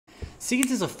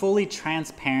SEEDS is a fully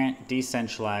transparent,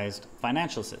 decentralized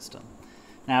financial system.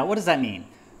 Now, what does that mean?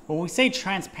 When we say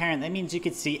transparent, that means you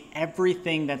could see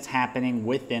everything that's happening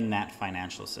within that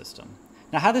financial system.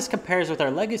 Now, how this compares with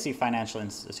our legacy financial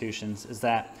institutions is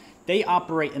that they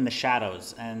operate in the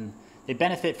shadows and they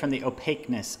benefit from the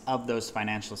opaqueness of those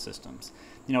financial systems.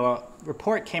 You know, a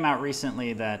report came out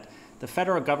recently that the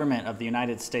federal government of the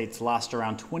United States lost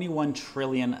around $21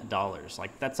 trillion.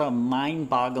 Like, that's a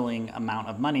mind-boggling amount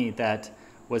of money that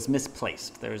was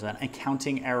misplaced. There was an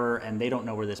accounting error and they don't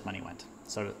know where this money went.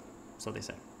 So they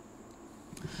say.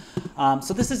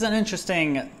 So this is an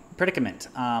interesting predicament.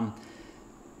 Yeah,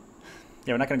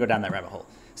 we're not going to go down that rabbit hole.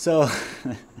 So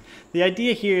the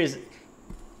idea here is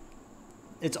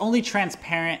it's only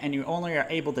transparent and you only are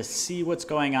able to see what's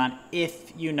going on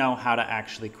if you know how to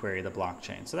actually query the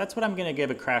blockchain. So that's what I'm going to give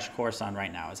a crash course on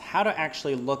right now, is how to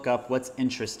actually look up what's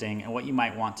interesting and what you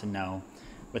might want to know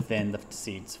within the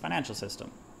SEEDS financial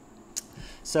system.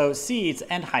 So SEEDS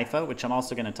and Hypha, which I'm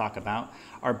also going to talk about,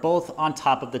 are both on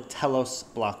top of the Telos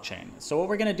blockchain. So what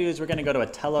we're going to do is we're going to go to a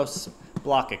Telos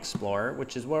block explorer,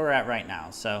 which is where we're at right now.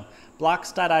 So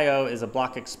blocks.io is a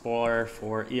block explorer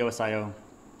for EOSIO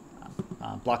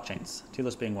blockchains,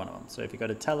 Telos being one of them. So if you go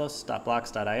to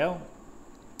telos.blocks.io,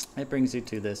 it brings you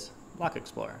to this block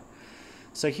explorer.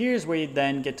 So here's where you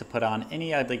then get to put on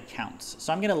any of the accounts.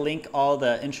 So I'm going to link all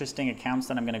the interesting accounts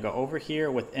that I'm going to go over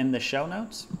here within the show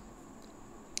notes.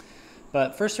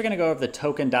 But first we're going to go over the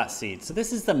token.seeds. So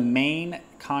this is the main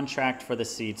contract for the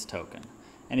SEEDS token.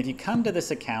 And if you come to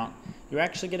this account, you're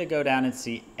actually going to go down and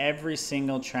see every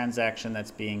single transaction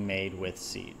that's being made with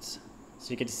SEEDS. So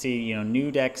you get to see, you know,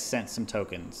 Nudex sent some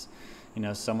tokens. You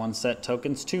know, someone sent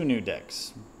tokens to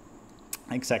Nudex,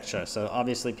 etc. So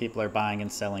obviously people are buying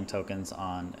and selling tokens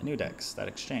on Nudex, that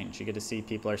exchange. You get to see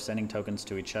people are sending tokens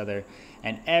to each other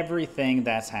and everything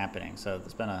that's happening. So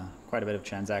there's been quite a bit of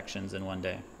transactions in one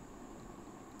day.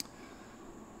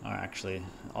 Or actually,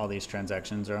 all these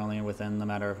transactions are only within the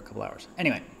matter of a couple hours.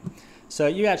 Anyway, so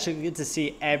you actually get to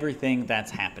see everything that's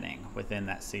happening within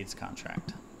that SEEDS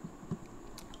contract.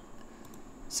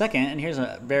 Second, and here's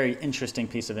a very interesting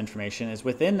piece of information, is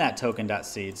within that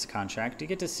token.seeds contract, you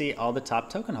get to see all the top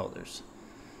token holders.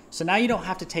 So now you don't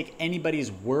have to take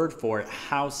anybody's word for it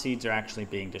how SEEDS are actually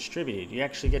being distributed. You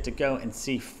actually get to go and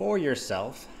see for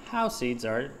yourself how SEEDS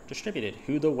are distributed,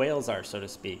 who the whales are, so to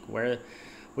speak,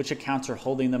 which accounts are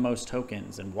holding the most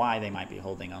tokens and why they might be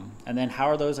holding them. And then how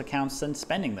are those accounts then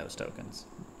spending those tokens?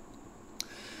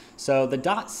 So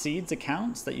the .seeds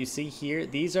accounts that you see here,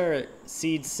 these are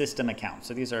SEEDS system accounts.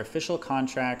 So these are official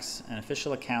contracts and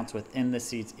official accounts within the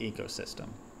SEEDS ecosystem.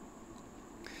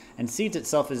 And SEEDS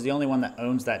itself is the only one that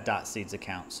owns that .seeds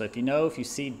account. So if you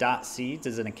see .seeds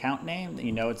as an account name, then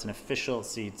you know it's an official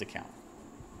SEEDS account.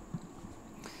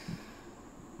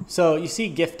 So you see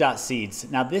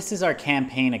gift.seeds. Now this is our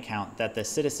campaign account that the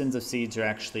citizens of SEEDS are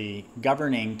actually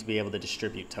governing to be able to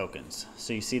distribute tokens.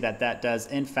 So you see that that does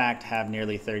in fact have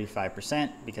nearly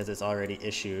 35% because it's already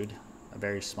issued a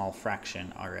very small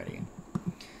fraction already.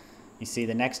 You see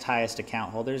the next highest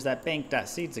account holder is that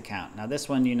bank.seeds account. Now this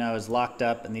one, you know, is locked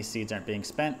up and these seeds aren't being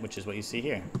spent, which is what you see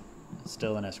here. It's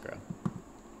still in escrow.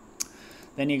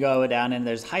 Then you go down and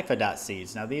there's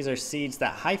Hypha.seeds. Now these are seeds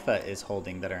that Hypha is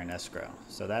holding that are in escrow,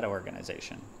 so that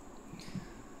organization.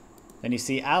 Then you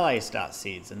see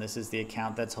Allies.seeds, and this is the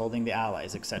account that's holding the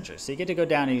allies, etc. So you get to go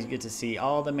down and you get to see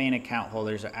all the main account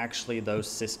holders are actually those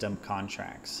system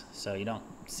contracts. So you don't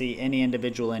see any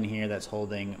individual in here that's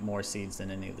holding more seeds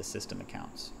than any of the system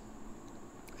accounts.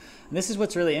 And this is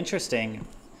what's really interesting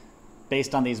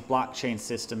based on these blockchain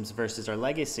systems versus our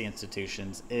legacy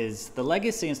institutions, is the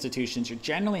legacy institutions, you're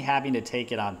generally having to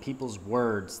take it on people's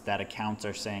words that accounts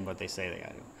are saying what they say they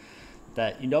gotta do.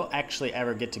 That you don't actually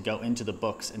ever get to go into the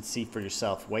books and see for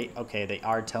yourself, wait, okay, they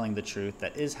are telling the truth.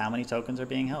 That is how many tokens are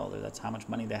being held, or that's how much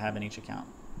money they have in each account.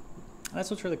 And that's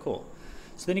what's really cool.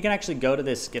 So then you can actually go to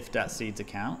this gift.seeds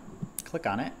account, click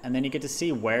on it, and then you get to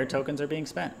see where tokens are being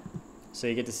spent. So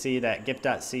you get to see that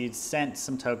gift.seeds sent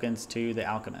some tokens to the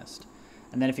Alchemist.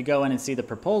 And then if you go in and see the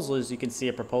proposals, you can see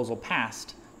a proposal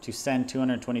passed to send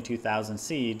 222,000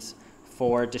 seeds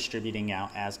for distributing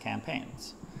out as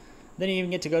campaigns. Then you even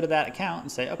get to go to that account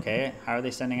and say, okay, how are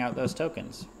they sending out those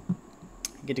tokens?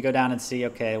 You get to go down and see,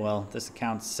 okay, well, this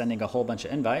account's sending a whole bunch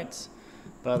of invites,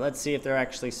 but let's see if they're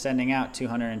actually sending out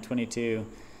 222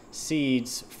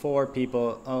 seeds for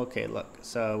people. Okay, look,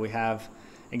 so we have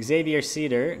Xavier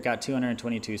Cedar got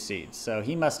 222 seeds, so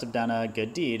he must have done a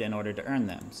good deed in order to earn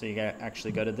them. So you gotta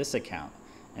actually go to this account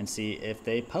and see if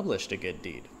they published a good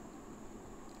deed.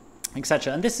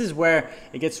 etc. And this is where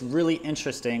it gets really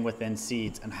interesting within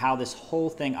SEEDS and how this whole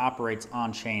thing operates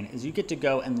on chain. Is you get to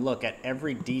go and look at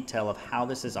every detail of how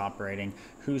this is operating,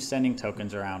 who's sending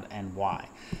tokens around, and why.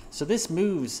 So this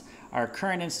moves our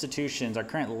current institutions, our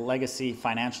current legacy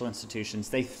financial institutions.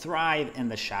 They thrive in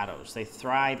the shadows. They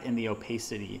thrive in the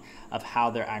opacity of how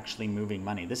they're actually moving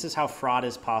money. This is how fraud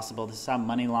is possible. This is how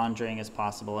money laundering is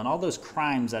possible. And all those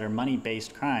crimes that are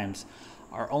money-based crimes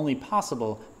are only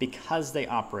possible because they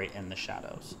operate in the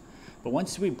shadows. But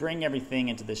once we bring everything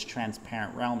into this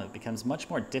transparent realm, it becomes much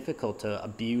more difficult to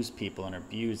abuse people and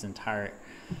abuse entire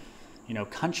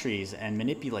countries and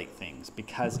manipulate things,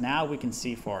 because now we can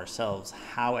see for ourselves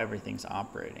how everything's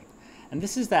operating. And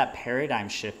this is that paradigm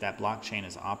shift that blockchain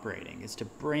is operating, is to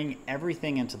bring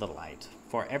everything into the light,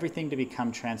 for everything to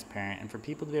become transparent, and for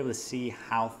people to be able to see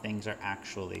how things are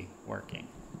actually working.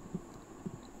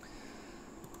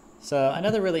 So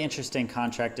another really interesting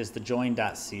contract is the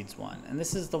join.seeds one. And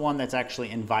this is the one that's actually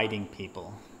inviting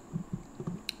people.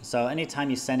 So anytime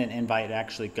you send an invite, it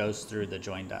actually goes through the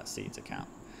join.seeds account.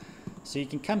 So you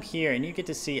can come here and you get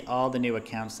to see all the new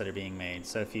accounts that are being made.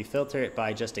 So if you filter it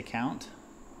by just account,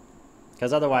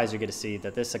 because otherwise you're going to see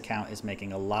that this account is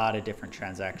making a lot of different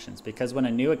transactions, because when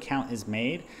a new account is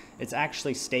made, it's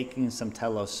actually staking some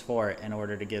Telos for it in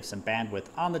order to give some bandwidth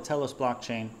on the Telos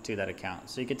blockchain to that account.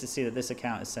 So you get to see that this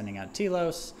account is sending out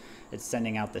Telos, it's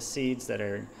sending out the seeds that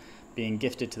are being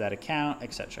gifted to that account,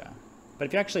 etc. But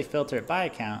if you actually filter it by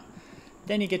account,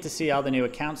 then you get to see all the new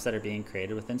accounts that are being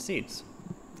created within SEEDS.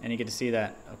 And you get to see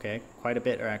that, okay, quite a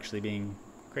bit are actually being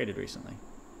created recently.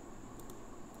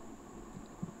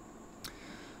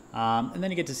 And then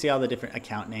you get to see all the different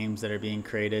account names that are being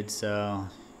created. So,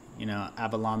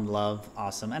 Avalon Love,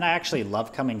 awesome. And I actually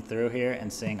love coming through here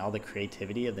and seeing all the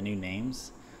creativity of the new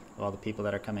names of all the people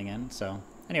that are coming in. So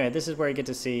anyway, this is where you get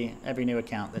to see every new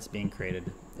account that's being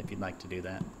created, if you'd like to do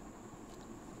that.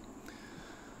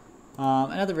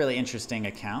 Another really interesting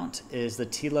account is the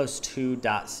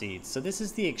Telos2.seeds. So this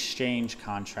is the exchange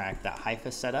contract that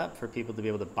Hypha set up for people to be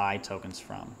able to buy tokens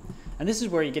from. And this is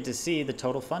where you get to see the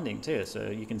total funding too. So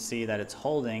you can see that it's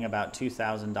holding about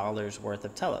 $2,000 worth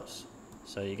of Telos.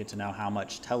 So you get to know how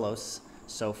much Telos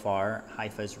so far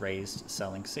Hypha's raised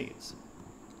selling SEEDS.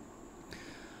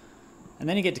 And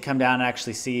then you get to come down and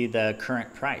actually see the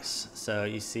current price. So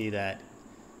you see that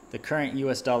the current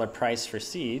US dollar price for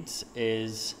SEEDS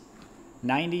is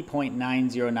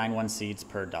 90.9091 seeds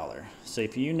per dollar. So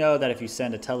if you know that if you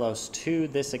send a Telos to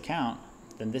this account,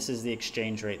 then this is the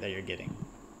exchange rate that you're getting.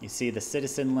 You see the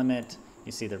citizen limit,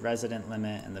 you see the resident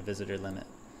limit, and the visitor limit.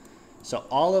 So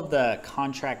all of the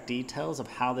contract details of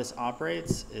how this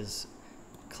operates is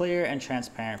clear and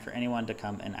transparent for anyone to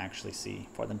come and actually see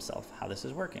for themselves how this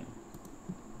is working.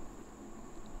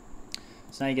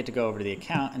 So now you get to go over to the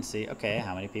account and see, okay,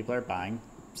 how many people are buying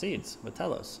SEEDS with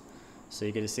Telos. So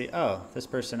you get to see, oh, this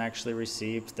person actually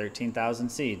received 13,000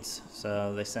 SEEDS.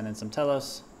 So they sent in some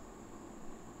Telos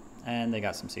and they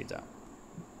got some SEEDS out.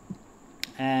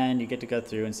 And you get to go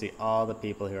through and see all the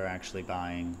people who are actually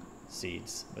buying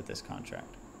SEEDS with this contract.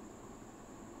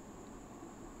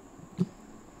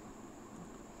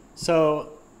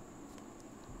 So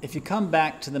if you come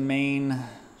back to the main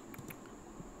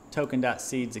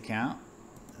token.seeds account,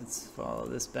 let's follow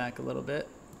this back a little bit.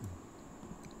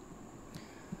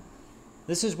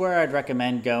 This is where I'd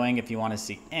recommend going if you want to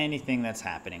see anything that's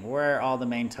happening, where all the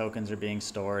main tokens are being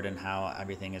stored and how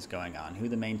everything is going on, who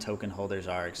the main token holders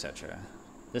are, etc.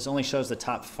 This only shows the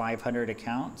top 500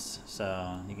 accounts,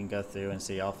 so you can go through and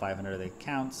see all 500 of the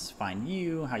accounts, find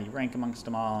you, how you rank amongst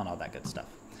them all, and all that good stuff.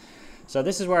 So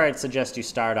this is where I'd suggest you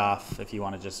start off if you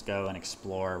want to just go and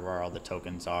explore where all the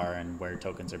tokens are and where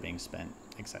tokens are being spent,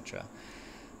 etc.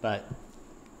 But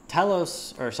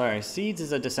SEEDS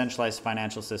is a decentralized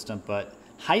financial system, but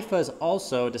Hypha is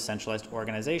also a decentralized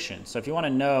organization. So if you want to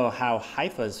know how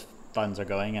Hypha's funds are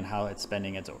going and how it's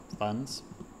spending its funds,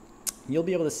 you'll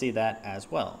be able to see that as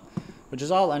well, which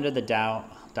is all under the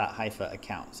DAO.Hypha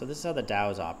account. So this is how the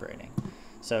DAO is operating.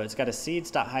 So it's got a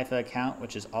SEEDS.Hypha account,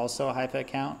 which is also a Hypha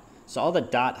account. So all the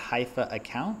 .Hypha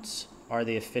accounts are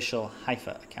the official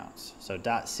Hypha accounts. So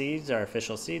 .seeds are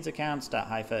official SEEDS accounts,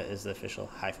 .Hypha is the official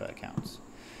Hypha accounts.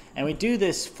 And we do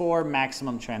this for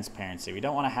maximum transparency. We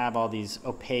don't want to have all these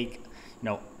opaque,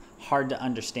 hard to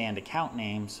understand account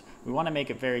names. We want to make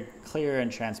it very clear and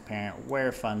transparent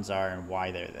where funds are and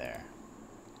why they're there.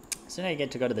 So now you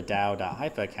get to go to the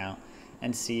DAO.Hypha account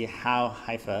and see how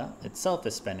Hypha itself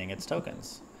is spending its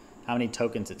tokens. How many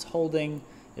tokens it's holding,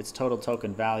 its total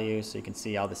token value. So you can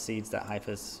see all the SEEDS that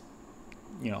Hypha's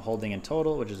holding in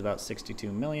total, which is about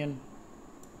 62 million.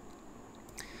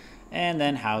 And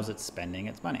then how's it spending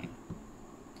its money.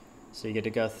 So you get to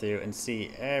go through and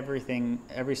see everything,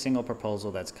 every single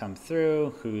proposal that's come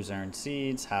through, who's earned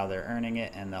seeds, how they're earning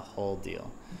it, and the whole deal.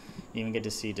 You even get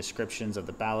to see descriptions of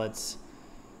the ballots,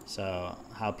 so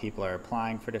how people are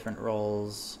applying for different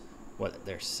roles, what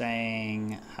they're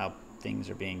saying, how things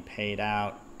are being paid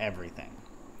out, everything.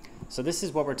 So this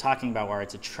is what we're talking about, where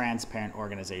it's a transparent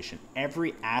organization.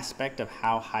 Every aspect of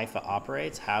how Hypha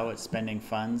operates, how it's spending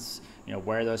funds,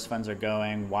 where those funds are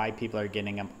going, why people are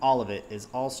getting them, all of it is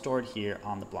all stored here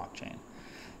on the blockchain.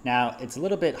 Now, it's a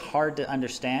little bit hard to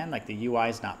understand, like the UI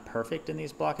is not perfect in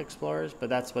these block explorers, but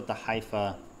that's what the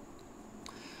Hypha,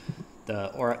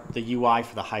 the UI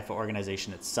for the Hypha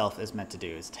organization itself is meant to do,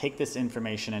 is take this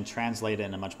information and translate it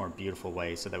in a much more beautiful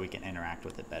way so that we can interact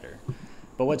with it better.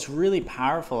 But what's really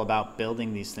powerful about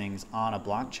building these things on a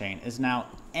blockchain is now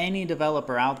any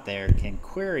developer out there can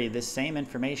query this same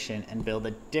information and build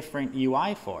a different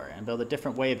UI for it and build a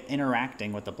different way of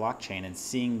interacting with the blockchain and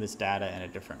seeing this data in a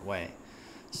different way.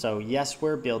 So yes,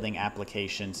 we're building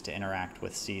applications to interact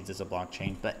with Seeds as a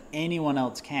blockchain, but anyone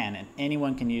else can, and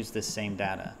anyone can use this same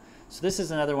data. So this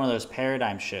is another one of those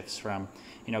paradigm shifts from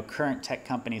current tech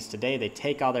companies today. They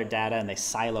take all their data and they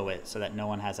silo it so that no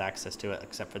one has access to it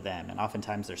except for them. And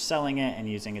oftentimes they're selling it and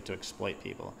using it to exploit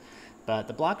people. But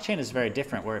the blockchain is very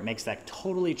different, where it makes that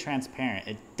totally transparent.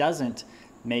 It doesn't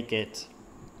make it,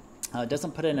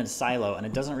 doesn't put it in a silo, and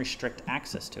it doesn't restrict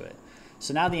access to it.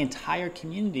 So now the entire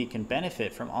community can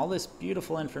benefit from all this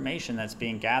beautiful information that's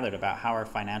being gathered about how our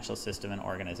financial system and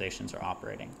organizations are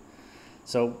operating.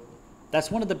 So that's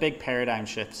one of the big paradigm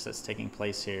shifts that's taking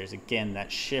place here, is again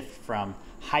that shift from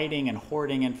hiding and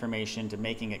hoarding information to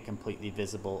making it completely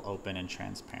visible, open, and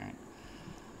transparent.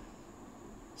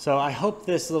 So I hope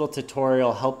this little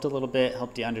tutorial helped a little bit,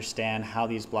 helped you understand how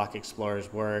these block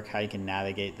explorers work, how you can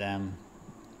navigate them.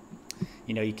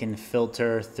 You can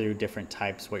filter through different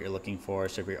types what you're looking for.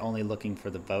 So if you're only looking for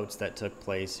the votes that took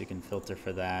place, you can filter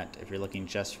for that. If you're looking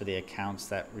just for the accounts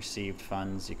that received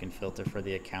funds, you can filter for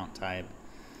the account type.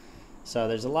 So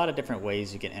there's a lot of different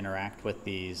ways you can interact with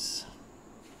these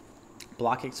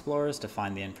block explorers to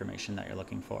find the information that you're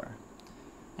looking for.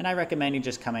 And I recommend you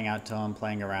just coming out to them,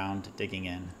 playing around, digging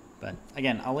in. But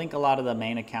again, I'll link a lot of the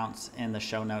main accounts in the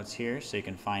show notes here so you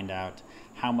can find out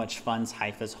how much funds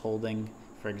Hypha's holding,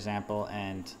 for example,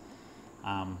 and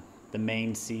the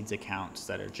main Seeds accounts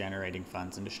that are generating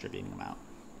funds and distributing them out.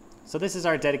 So this is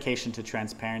our dedication to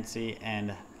transparency,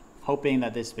 and hoping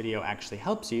that this video actually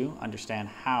helps you understand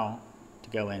how to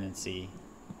go in and see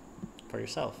for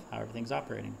yourself how everything's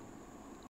operating.